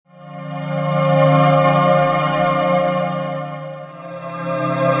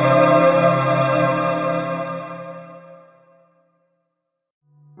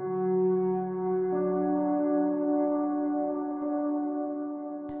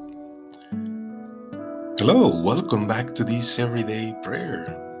Hello, welcome back to this everyday prayer.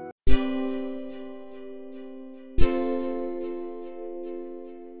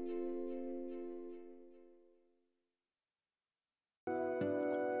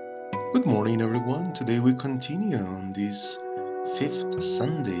 Good morning, everyone. Today we continue on this fifth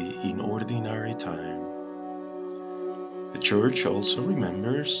Sunday in Ordinary Time. The Church also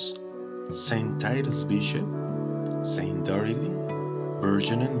remembers Saint Titus Bishop, Saint Dorothy,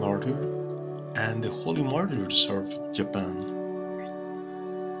 Virgin and Martyr, and the Holy Martyrs of Japan.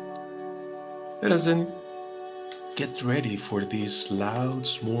 Let us then get ready for this loud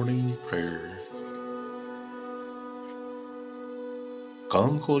morning prayer.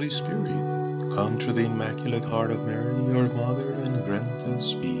 Come, Holy Spirit, come through the Immaculate Heart of Mary, our Mother, and grant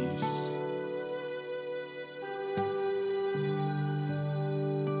us peace.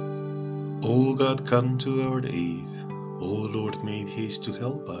 O God, come to our aid. O Lord, make haste to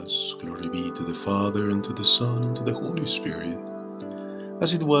help us. Glory be to the Father, and to the Son, and to the Holy Spirit,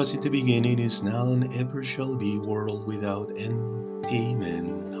 as it was in the beginning, is now, and ever shall be, world without end.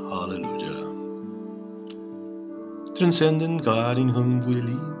 Amen. Hallelujah. Transcendent God, in whom we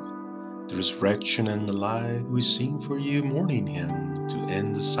live, the resurrection and the light, we sing for you morning hymn to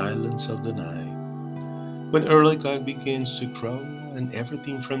end the silence of the night. When early cock begins to crow and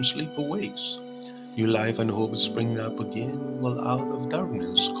everything from sleep awakes, new life and hope spring up again while out of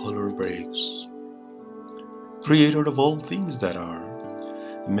darkness color breaks. Creator of all things that are,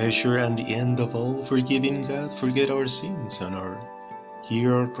 the measure and the end of all, forgiving God, forget our sins and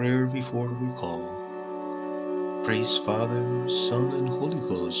hear our prayer before we call. Praise Father, Son, and Holy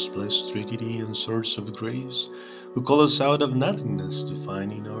Ghost, blessed Trinity and source of grace, who call us out of nothingness to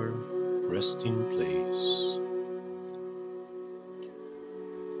find in our resting place.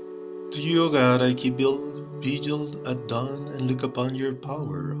 To you, O God, I keep vigil at dawn and look upon your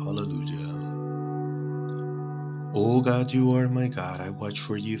power. Hallelujah. O God, you are my God, I watch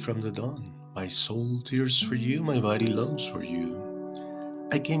for you from the dawn. My soul tears for you, my body longs for you.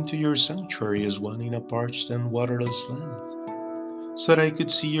 I came to your sanctuary as one in a parched and waterless land, so that I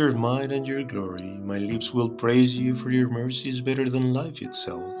could see your might and your glory. My lips will praise you, for your mercy is better than life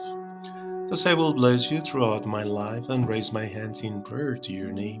itself. Thus I will bless you throughout my life and raise my hands in prayer to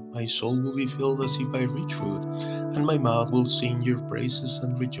your name. My soul will be filled as if by rich food, and my mouth will sing your praises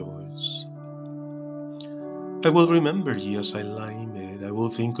and rejoice. I will remember you as I lie in bed. I will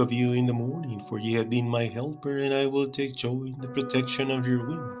think of you in the morning, for you have been my helper, and I will take joy in the protection of your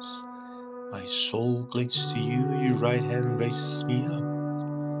wings. My soul clings to you, your right hand raises me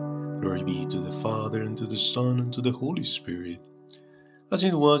up. Glory be to the Father, and to the Son, and to the Holy Spirit, as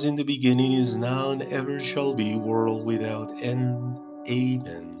it was in the beginning, is now, and ever shall be, world without end.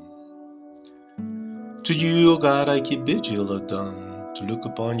 Amen. To you, O God, I keep vigil at dawn, to look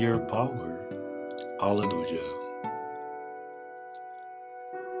upon your power. Alleluia.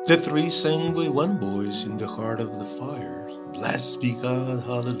 The three sang with one voice in the heart of the fire. Blessed be God,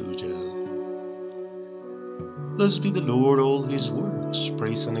 hallelujah. Blessed be the Lord, all his works,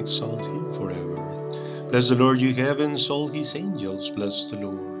 praise and exalt him forever. Bless the Lord, you heavens, all his angels, bless the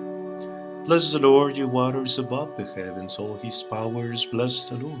Lord. Bless the Lord, you waters above the heavens, all his powers, bless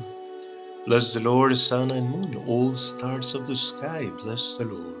the Lord. Bless the Lord, sun and moon, all stars of the sky, bless the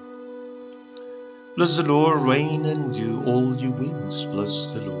Lord. Bless the Lord, rain and dew, all you winds,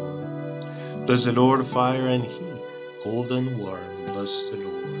 bless the Lord. Bless the Lord, fire and heat, cold and warm, bless the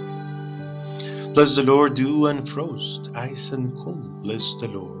Lord. Bless the Lord, dew and frost, ice and cold, bless the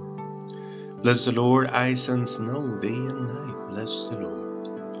Lord. Bless the Lord, ice and snow, day and night, bless the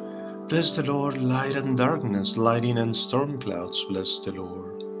Lord. Bless the Lord, light and darkness, lightning and storm clouds, bless the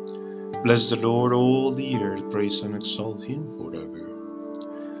Lord. Bless the Lord, all the earth, praise and exalt him forever.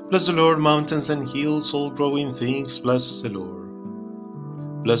 Bless the Lord, mountains and hills, all growing things, bless the Lord.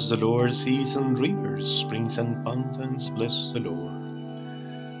 Bless the Lord, seas and rivers, springs and fountains, bless the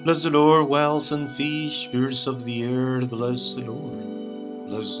Lord. Bless the Lord, whales and fish, birds of the air, bless the Lord.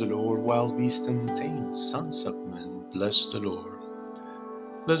 Bless the Lord, wild beasts and tame, sons of men, bless the Lord.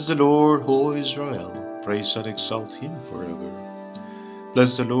 Bless the Lord, O Israel, praise and exalt him forever.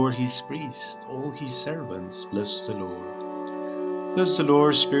 Bless the Lord, his priests, all his servants, bless the Lord. Bless the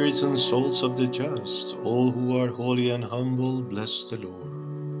Lord, spirits and souls of the just, all who are holy and humble, bless the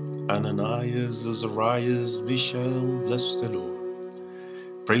Lord. Ananias, Azarias, Mishael, bless the Lord.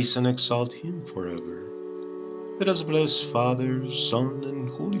 Praise and exalt him forever. Let us bless Father, Son, and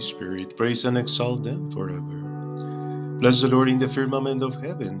Holy Spirit, praise and exalt them forever. Bless the Lord in the firmament of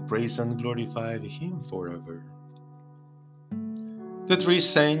heaven, praise and glorify him forever. The three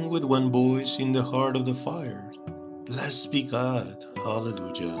sang with one voice in the heart of the fire. Blessed be God,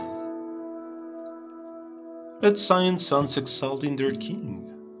 hallelujah. Let Zion's sons exult in their King.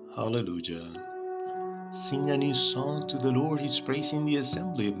 Hallelujah. Sing a new song to the Lord, his praise in the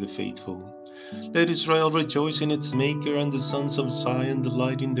assembly of the faithful. Let Israel rejoice in its Maker, and the sons of Zion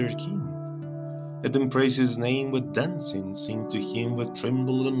delight in their King. Let them praise his name with dancing, sing to him with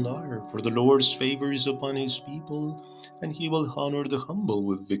timbrel and lyre, for the Lord's favor is upon his people, and he will honor the humble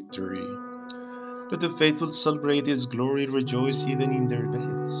with victory. Let the faithful celebrate his glory, rejoice even in their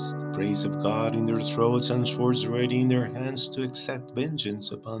beds. The praise of God in their throats and swords ready in their hands to exact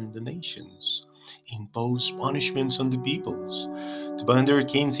vengeance upon the nations, impose punishments on the peoples, to bind their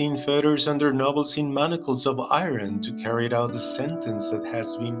kings in fetters and their nobles in manacles of iron, to carry out the sentence that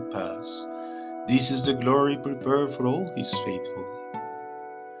has been passed. This is the glory prepared for all his faithful.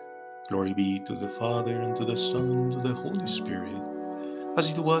 Glory be to the Father, and to the Son, and to the Holy Spirit, as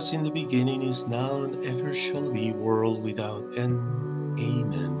it was in the beginning, is now, and ever shall be, world without end.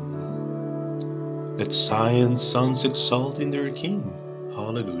 Amen. Let Zion's sons exult in their King.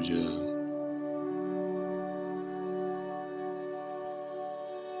 Hallelujah.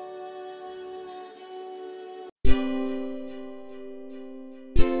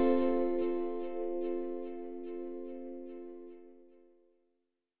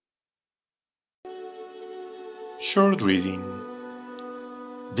 Short reading.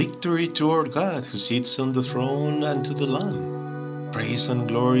 Victory to our God who sits on the throne, and to the Lamb. Praise and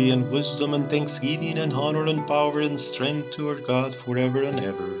glory and wisdom and thanksgiving and honor and power and strength to our God forever and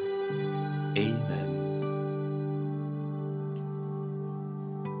ever. Amen.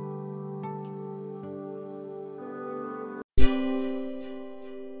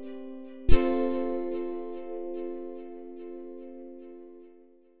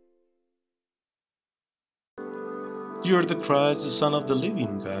 You are the Christ, the Son of the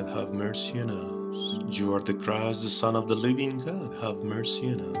living God, have mercy on us. You are the Christ, the Son of the living God, have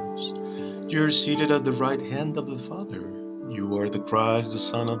mercy on us. You are seated at the right hand of the Father. You are the Christ, the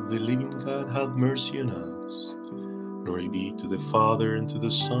Son of the living God, have mercy on us. Glory be to the Father, and to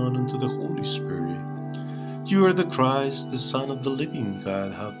the Son, and to the Holy Spirit. You are the Christ, the Son of the living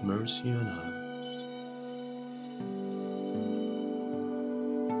God, have mercy on us.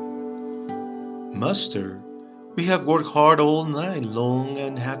 Master, we have worked hard all night long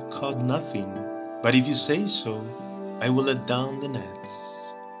and have caught nothing. But if you say so, I will let down the nets.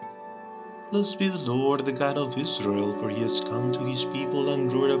 Blessed be the Lord, the God of Israel, for he has come to his people and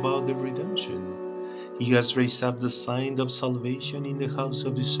brought about their redemption. He has raised up the sign of salvation in the house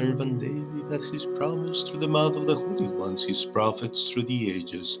of his servant David, that he promised through the mouth of the holy ones, his prophets through the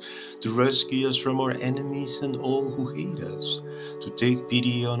ages, to rescue us from our enemies and all who hate us, to take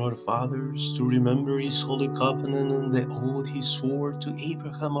pity on our fathers, to remember his holy covenant and the oath he swore to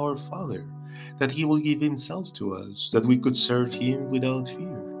Abraham our father, that he will give himself to us, that we could serve him without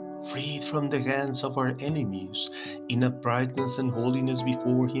fear, freed from the hands of our enemies, in uprightness and holiness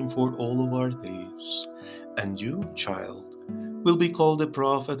before him for all of our days. And you, child, will be called the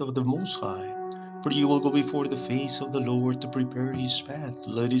prophet of the Most High, for you will go before the face of the Lord to prepare his path, to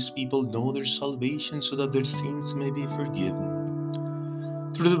let his people know their salvation, so that their sins may be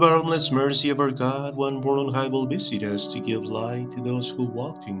forgiven. Through the boundless mercy of our God, one born on high will visit us to give light to those who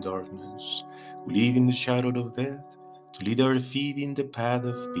walk in darkness, who live in the shadow of death, to lead our feet in the path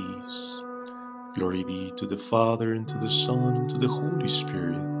of peace. Glory be to the Father, and to the Son, and to the Holy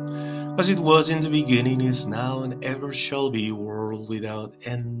Spirit, as it was in the beginning, is now, and ever shall be, world without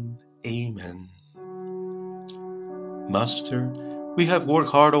end. Amen. Master, we have worked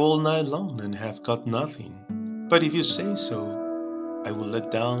hard all night long and have caught nothing. But if you say so, I will let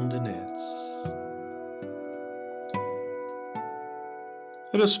down the nets.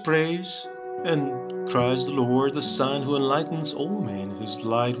 Let us praise and Christ the Lord, the Son, who enlightens all men, whose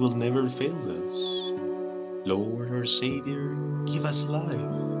light will never fail us. Lord, our Savior, give us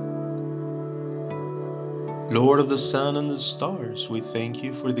life. Lord of the sun and the stars, we thank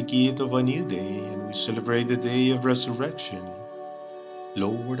you for the gift of a new day, and we celebrate the day of resurrection.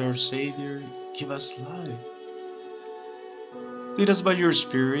 Lord, our Savior, give us life. Lead us by your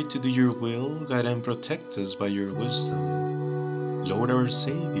Spirit to do your will, guide and protect us by your wisdom. Lord, our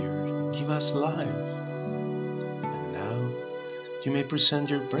Savior, give us life. And now, you may present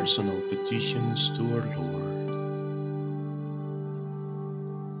your personal petitions to our Lord.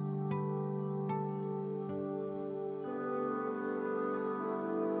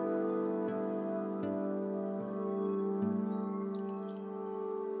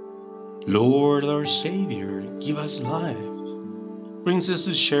 Lord, our Savior, give us life. Brings us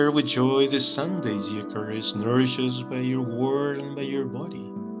to share with joy the Sunday's Eucharist, nourished us by your word and by your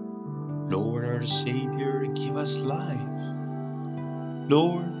body. Lord, our Savior, give us life.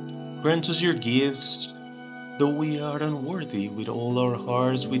 Lord, grant us your gifts Though we are unworthy, with all our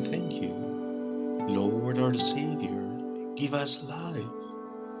hearts we thank you. Lord our Savior, give us life.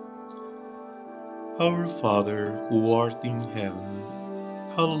 Our Father, who art in heaven,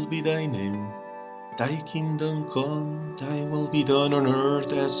 hallowed be thy name. Thy kingdom come, thy will be done on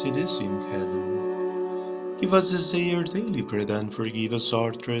earth as it is in heaven. Give us this day our daily bread, and forgive us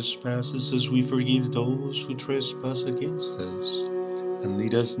our trespasses as we forgive those who trespass against us. And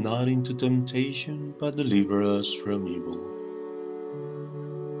lead us not into temptation, but deliver us from evil.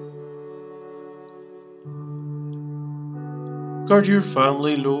 Guard your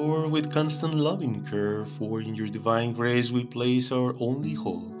family, Lord, with constant loving care, for in your divine grace we place our only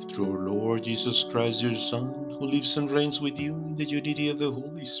hope, through our Lord Jesus Christ, your Son, who lives and reigns with you in the unity of the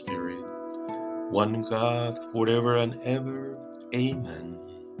Holy Spirit, one God, forever and ever. Amen.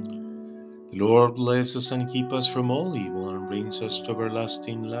 The Lord bless us and keep us from all evil and brings us to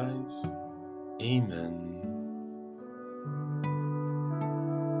everlasting life. Amen.